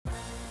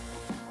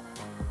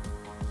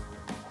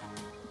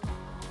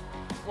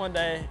one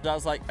day, I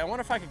was like, I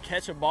wonder if I could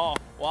catch a ball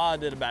while I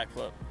did a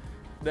backflip.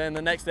 Then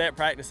the next day at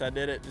practice, I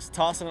did it, just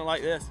tossing it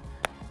like this.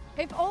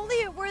 If only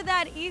it were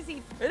that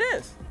easy. It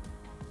is.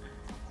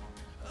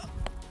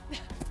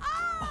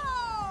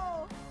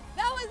 Oh,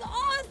 that was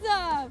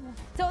awesome.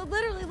 So it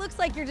literally looks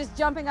like you're just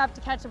jumping up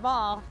to catch a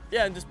ball.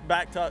 Yeah, and just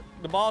back tuck.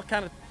 The ball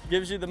kind of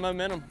gives you the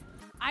momentum.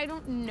 I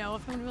don't know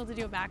if I'm gonna be able to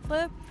do a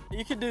backflip.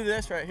 You could do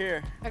this right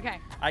here. Okay.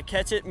 I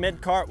catch it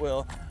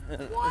mid-cartwheel.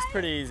 It's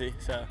pretty easy,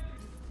 so.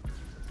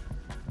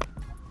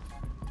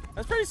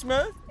 That's pretty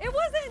smooth. It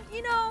wasn't,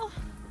 you know,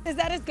 is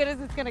that as good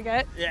as it's gonna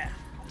get? Yeah.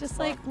 Just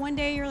like one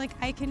day you're like,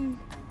 I can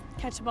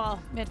catch a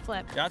ball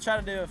mid-flip. Yeah, I'll try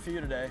to do a few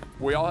today.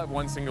 We all have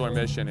one singular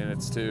mission, and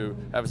it's to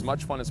have as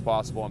much fun as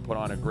possible and put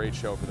on a great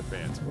show for the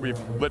fans. We've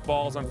lit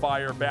balls on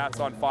fire, bats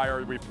on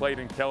fire, we've played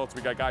in kilts,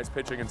 we got guys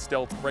pitching in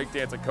stilts,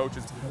 breakdancing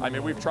coaches. I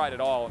mean, we've tried it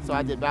all. So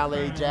I did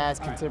ballet, jazz,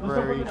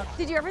 contemporary.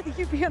 Did you ever think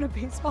you'd be on a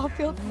baseball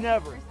field?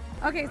 Never.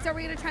 Okay, so are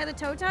we gonna try the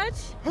toe touch?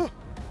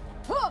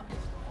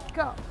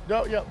 Go.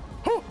 No, yep.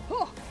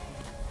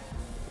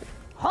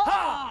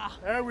 Ha!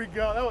 There we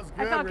go. That was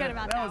good. I felt good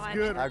about that was one.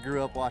 good. I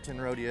grew up watching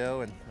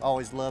rodeo and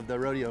always loved the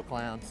rodeo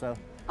clown, so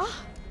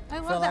Oh, I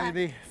love felt that. like it'd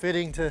be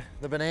fitting to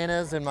the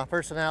bananas and my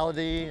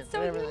personality. And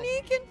So everything.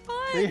 unique and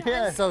fun.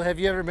 Yeah. So have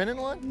you ever been in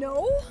one?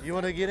 No. You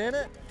want to get in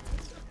it?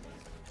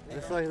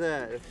 Just like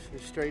that.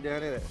 You're straight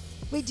down in it.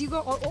 Wait, do you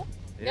go? Oh.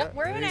 Yep,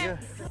 we're in there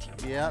it. you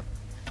go. Yep.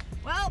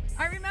 Well,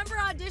 I remember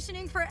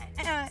auditioning for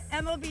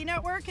MLB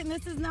Network, and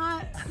this is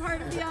not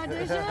part of the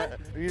audition. Are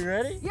you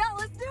ready? Yeah,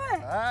 let's do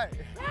it. All right.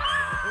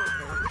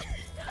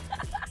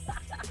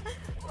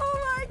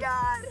 Oh my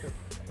God.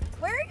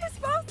 Where are you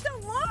supposed to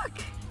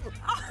look?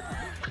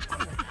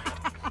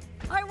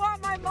 I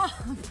want my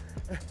mom.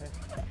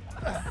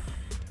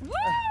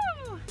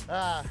 Woo!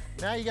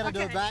 Now you got to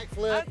do a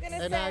backflip,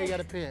 and now you got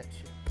to pitch.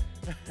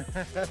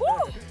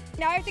 Woo!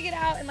 Now I have to get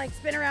out and like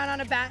spin around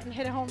on a bat and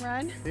hit a home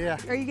run. Yeah.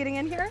 Are you getting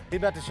in here? He's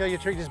about to show you a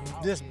trick.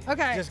 Just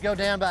go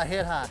down by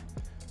head high.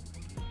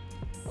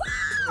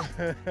 Wow!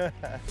 Dude,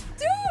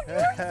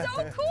 you're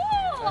so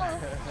cool! I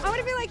want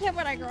to be like him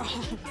when I grow up.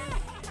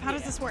 How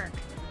does this work?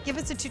 Give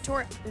us a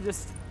tutorial. You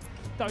just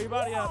throw your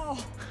body up.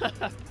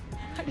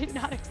 I did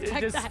not expect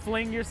that. Just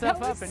fling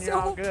yourself up and you're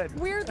all good.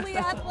 Weirdly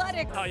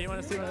athletic. Oh, you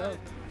want to see one of those?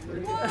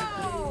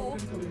 Whoa!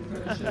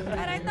 And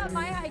I thought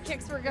my high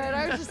kicks were good.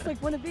 I was just like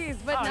one of these,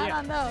 but not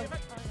on those.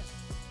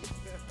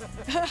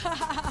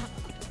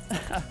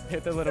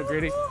 Hit the little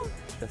gritty.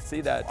 To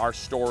see that our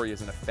story is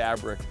in the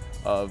fabric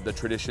of the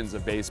traditions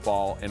of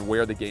baseball and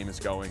where the game is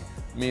going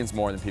means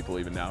more than people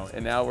even know.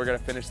 And now we're going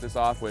to finish this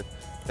off with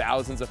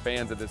thousands of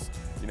fans at this,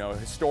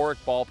 historic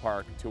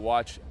ballpark to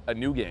watch a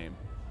new game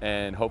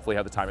and hopefully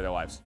have the time of their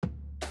lives.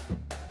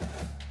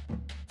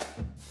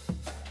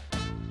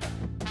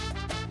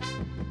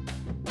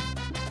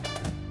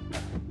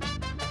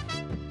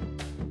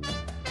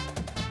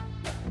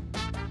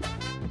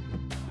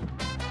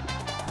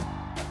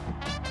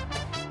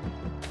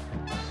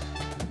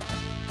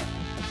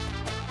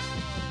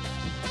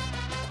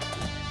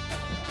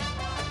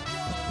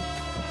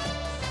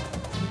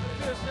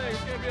 This thing's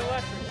gonna be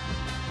electric.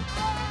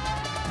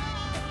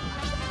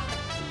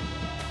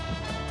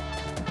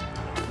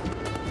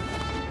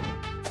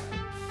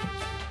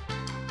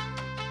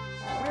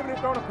 We haven't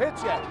even thrown a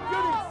pitch yet. You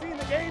haven't even seen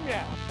the game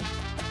yet.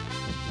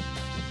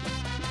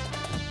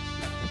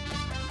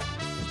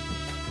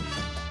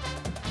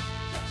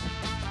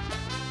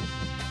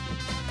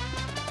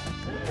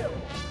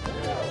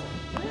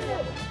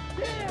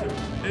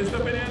 Is the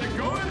banana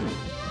good?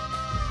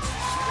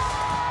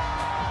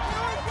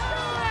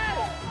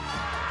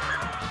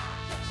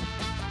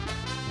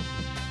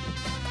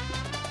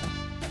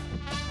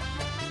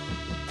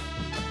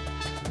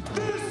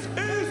 This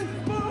is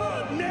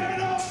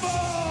Banana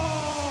Ball!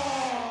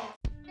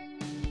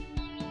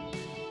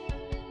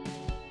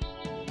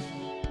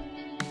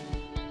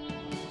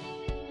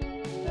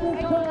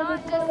 It's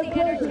not just the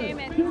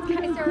entertainment. These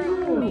guys are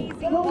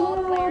amazing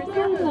ball players.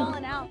 They're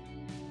balling out.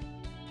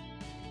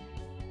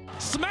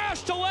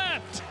 Smash to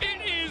left.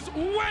 It is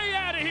way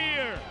out of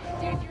here.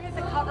 Dude, you hit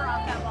the cover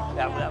off that ball.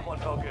 That one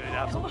felt good,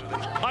 absolutely.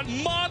 A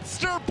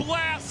monster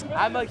blast.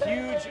 I'm a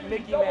huge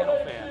Mickey Mantle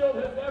fan.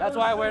 That's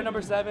why I wear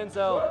number 7.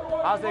 So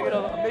I was thinking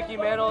of Mickey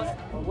Mantles.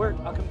 We're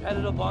a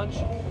competitive bunch,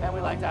 and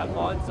we like to have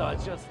fun. So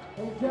it's just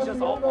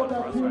all fun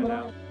for us right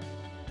now.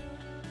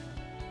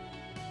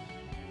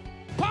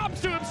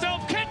 Pops to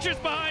himself, catches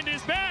behind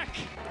his back.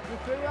 You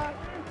see that?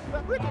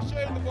 That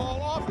ricocheted the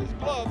ball off his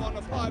glove on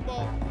the fly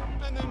ball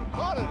and then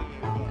caught it.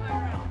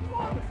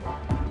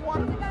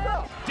 Wonderful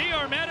stuff.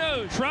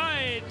 Meadows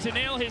tried to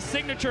nail his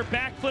signature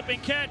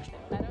backflipping catch.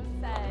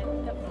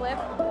 Meadows said the flip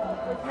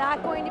was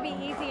not going to be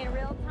easy in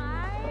real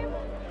time.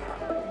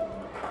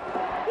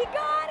 He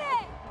got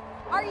it!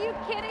 Are you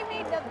kidding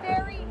me? The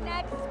very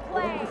next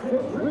play,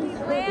 he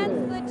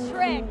lands the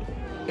trick.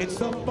 It's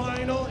the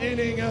final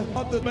inning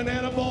of the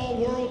Banana Ball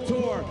World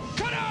Tour.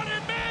 Cut out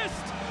and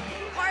missed!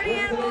 Party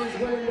Animals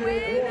win the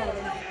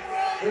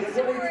World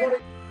Tour.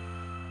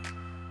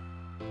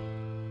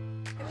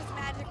 It was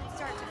magic from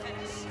start to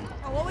finish.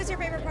 Oh, what was your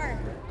favorite part?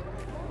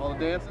 All the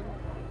dancing.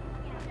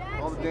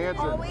 All the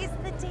dancing. Always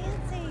the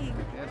dancing.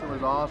 Dancing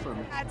was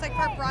awesome. It's like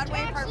part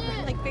Broadway, part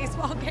like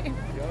baseball game.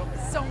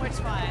 So much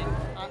fun.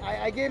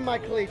 I gave him my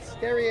cleats.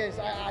 There he is.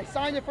 I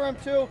signed it for him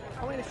too.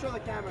 I'm going to show the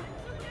camera.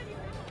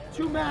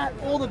 To Matt,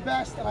 all the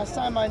best, and I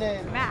signed my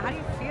name. Matt, how do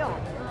you feel?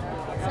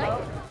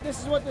 Excited? This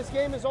is what this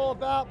game is all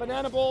about.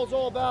 Banana Bowl is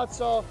all about.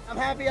 So I'm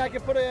happy I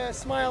could put a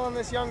smile on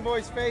this young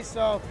boy's face.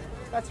 So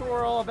that's what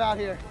we're all about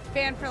here.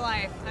 Fan for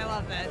life. I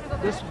love this.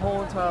 This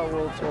whole entire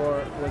world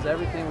tour was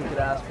everything we could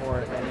ask for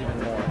and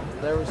even more.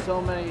 There were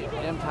so many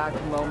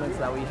impactful moments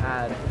that we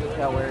had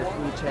that where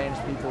we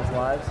changed people's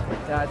lives.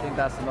 And I think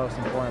that's the most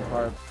important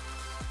part.